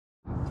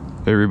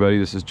Hey everybody,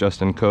 this is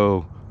Justin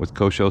Coe with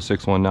Show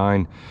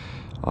 619.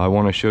 I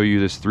want to show you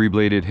this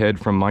 3-bladed head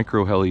from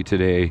MicroHeli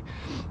today.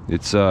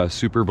 It's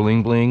super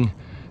bling bling.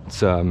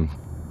 It's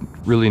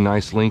really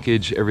nice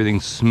linkage.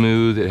 Everything's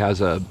smooth. It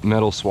has a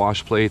metal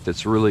swash plate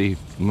that's really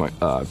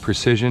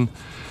precision.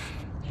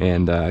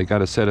 And I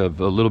got a set of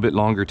a little bit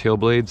longer tail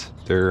blades.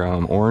 They're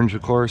orange,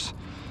 of course.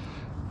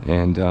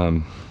 And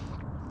I'm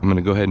going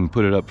to go ahead and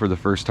put it up for the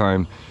first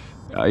time.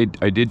 I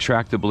did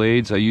track the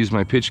blades. I used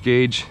my pitch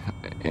gauge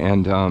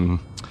and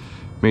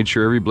made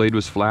sure every blade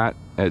was flat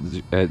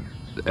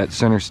at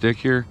center stick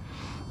here.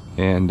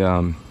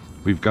 And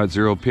we've got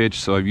 0 pitch,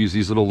 so I've used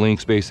these little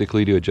links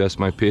basically to adjust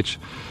my pitch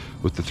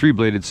with the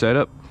 3-bladed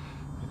setup.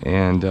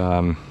 And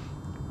we're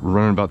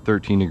running about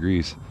 13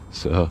 degrees,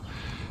 so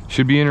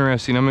should be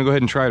interesting. I'm gonna go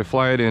ahead and try to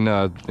fly it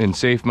in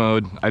safe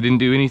mode. I didn't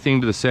do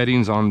anything to the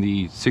settings on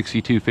the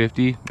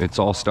 6250. It's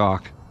all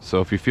stock, so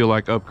if you feel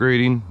like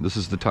upgrading, this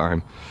is the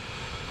time.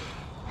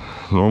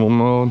 Normal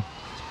mode.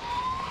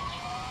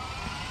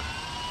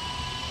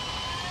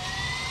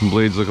 The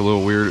blades look a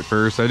little weird at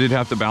first. I did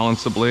have to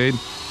balance the blade,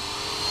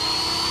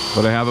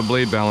 but I have a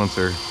blade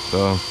balancer,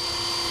 so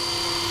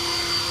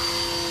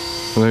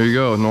there you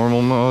go.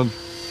 Normal mode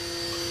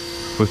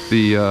with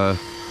the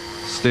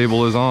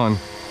stable is on,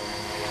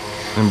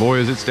 and boy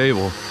is it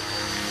stable.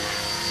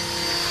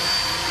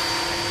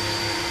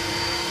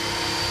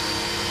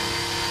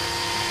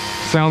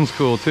 Sounds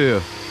cool too.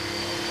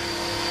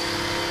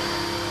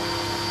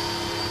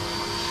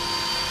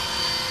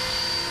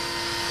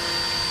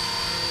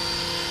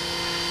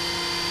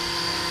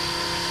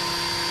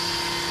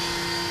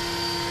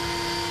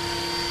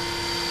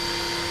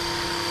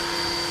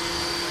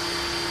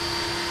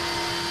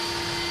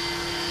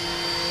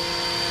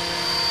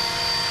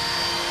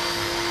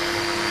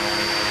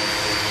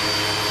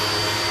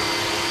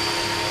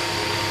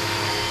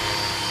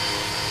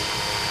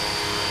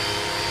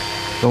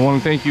 So I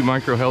want to thank you,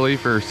 MicroHeli,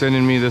 for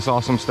sending me this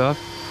awesome stuff.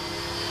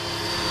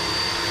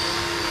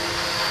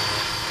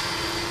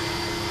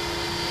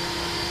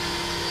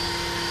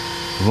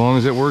 As long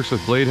as it works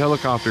with blade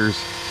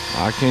helicopters,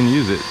 I can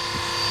use it.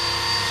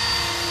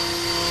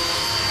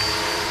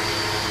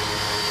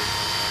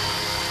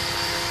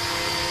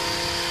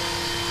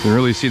 You can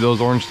really see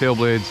those orange tail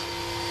blades.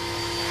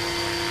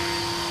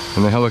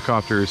 And the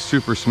helicopter is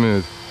super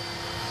smooth.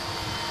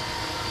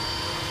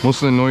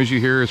 Most of the noise you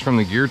hear is from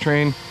the gear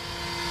train.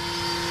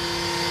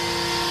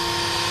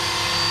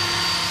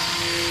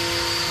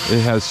 It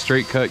has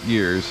straight cut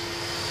gears.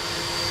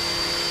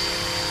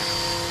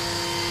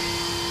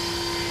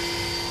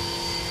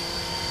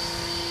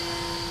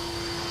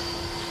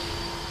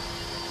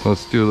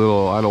 Let's do a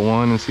little idle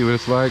one and see what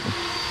it's like.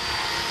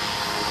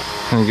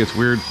 Kind of gets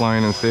weird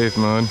flying in safe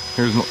mode.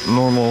 Here's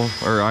normal,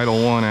 or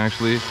idle one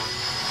actually.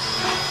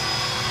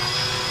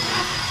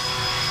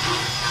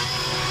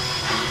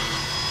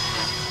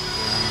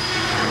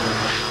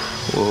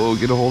 Whoa,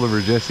 get a hold of her,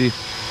 Jesse.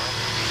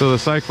 So the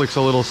cyclic's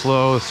a little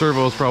slow. The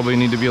servos probably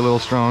need to be a little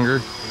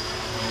stronger.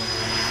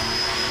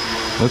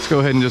 Let's go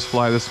ahead and just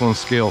fly this one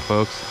scale,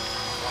 folks.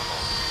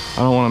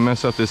 I don't want to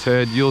mess up this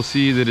head. You'll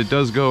see that it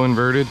does go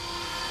inverted.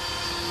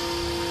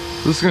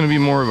 This is going to be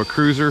more of a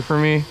cruiser for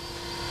me.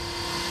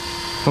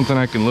 Something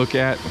I can look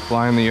at and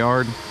fly in the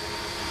yard.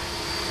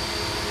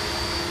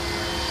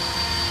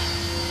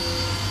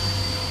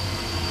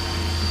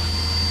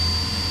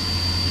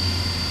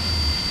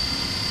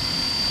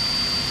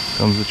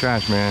 Comes the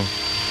trash man.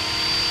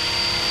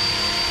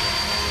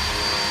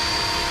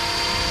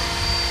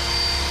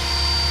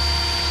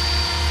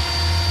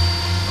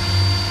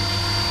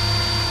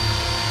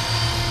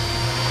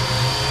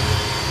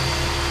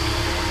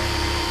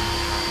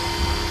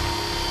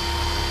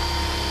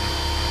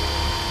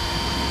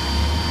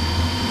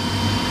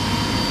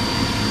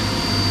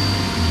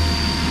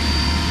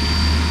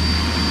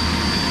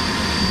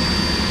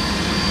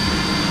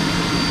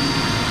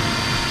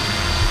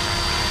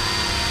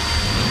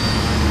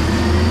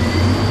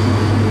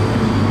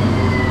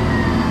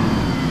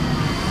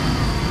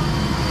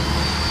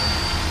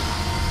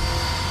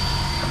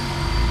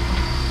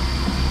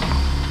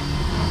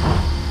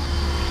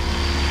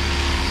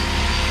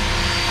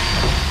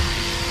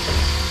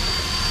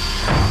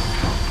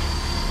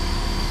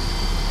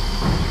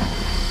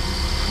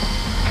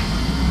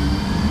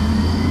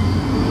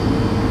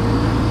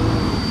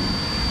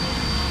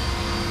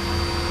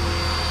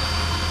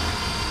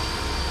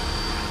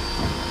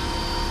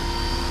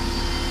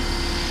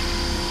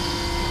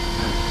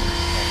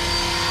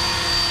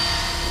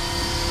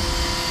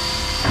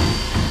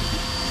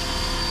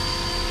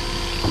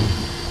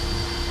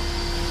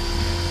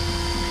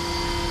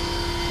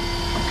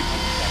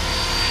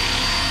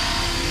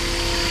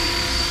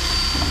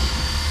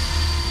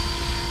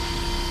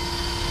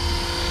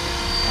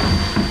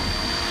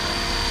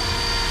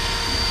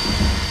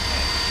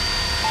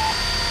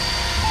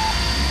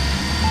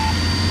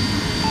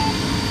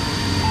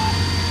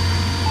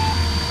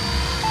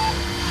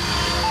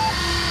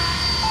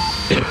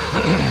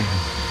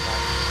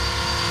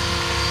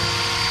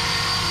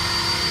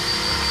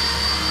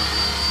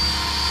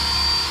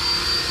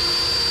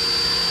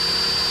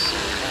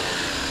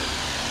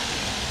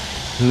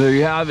 So there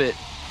you have it.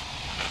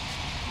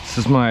 This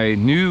is my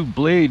new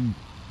blade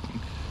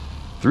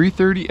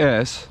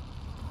 330S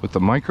with the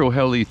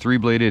MicroHeli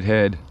 3-bladed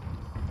head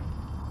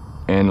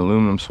and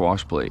aluminum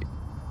swash plate.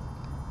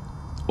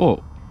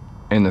 Oh,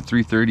 and the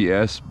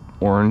 330S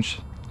orange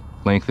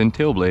lengthened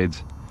tail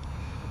blades.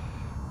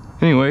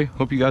 Anyway,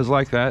 hope you guys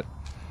like that.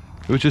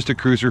 It was just a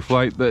cruiser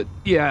flight, but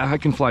yeah, I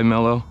can fly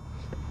mellow.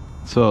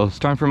 So it's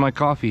time for my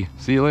coffee.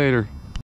 See you later.